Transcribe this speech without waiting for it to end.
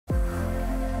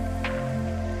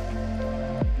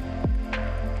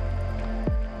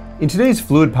In today's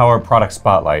Fluid Power Product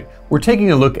Spotlight, we're taking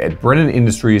a look at Brennan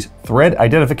Industries' Thread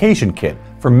Identification Kit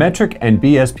for metric and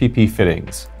BSPP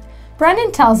fittings.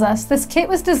 Brennan tells us this kit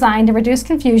was designed to reduce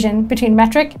confusion between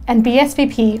metric and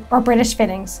BSPP or British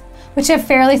fittings, which have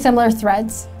fairly similar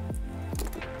threads.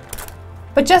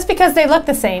 But just because they look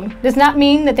the same does not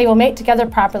mean that they will mate together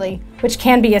properly, which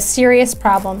can be a serious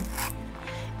problem.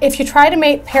 If you try to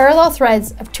mate parallel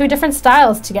threads of two different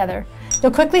styles together,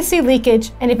 you'll quickly see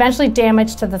leakage and eventually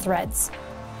damage to the threads.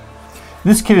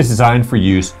 This kit is designed for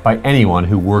use by anyone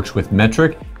who works with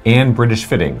metric and British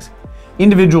fittings.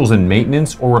 Individuals in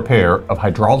maintenance or repair of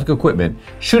hydraulic equipment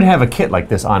should have a kit like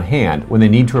this on hand when they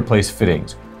need to replace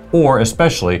fittings, or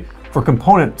especially for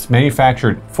components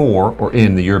manufactured for or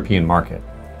in the European market.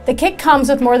 The kit comes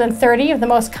with more than 30 of the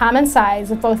most common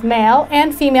size of both male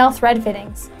and female thread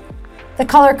fittings. The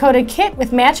color-coded kit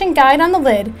with matching guide on the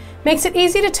lid makes it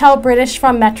easy to tell British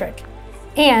from metric,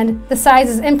 and the size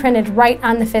is imprinted right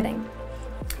on the fitting.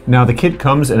 Now the kit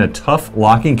comes in a tough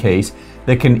locking case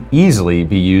that can easily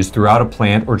be used throughout a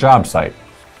plant or job site.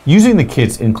 Using the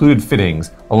kit's included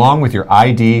fittings along with your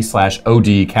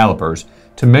ID/OD calipers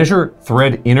to measure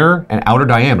thread inner and outer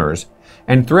diameters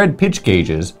and thread pitch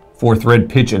gauges for thread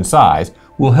pitch and size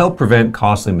will help prevent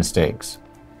costly mistakes.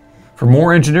 For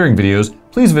more engineering videos,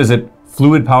 please visit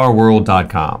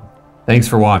fluidpowerworld.com. Thanks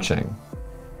for watching.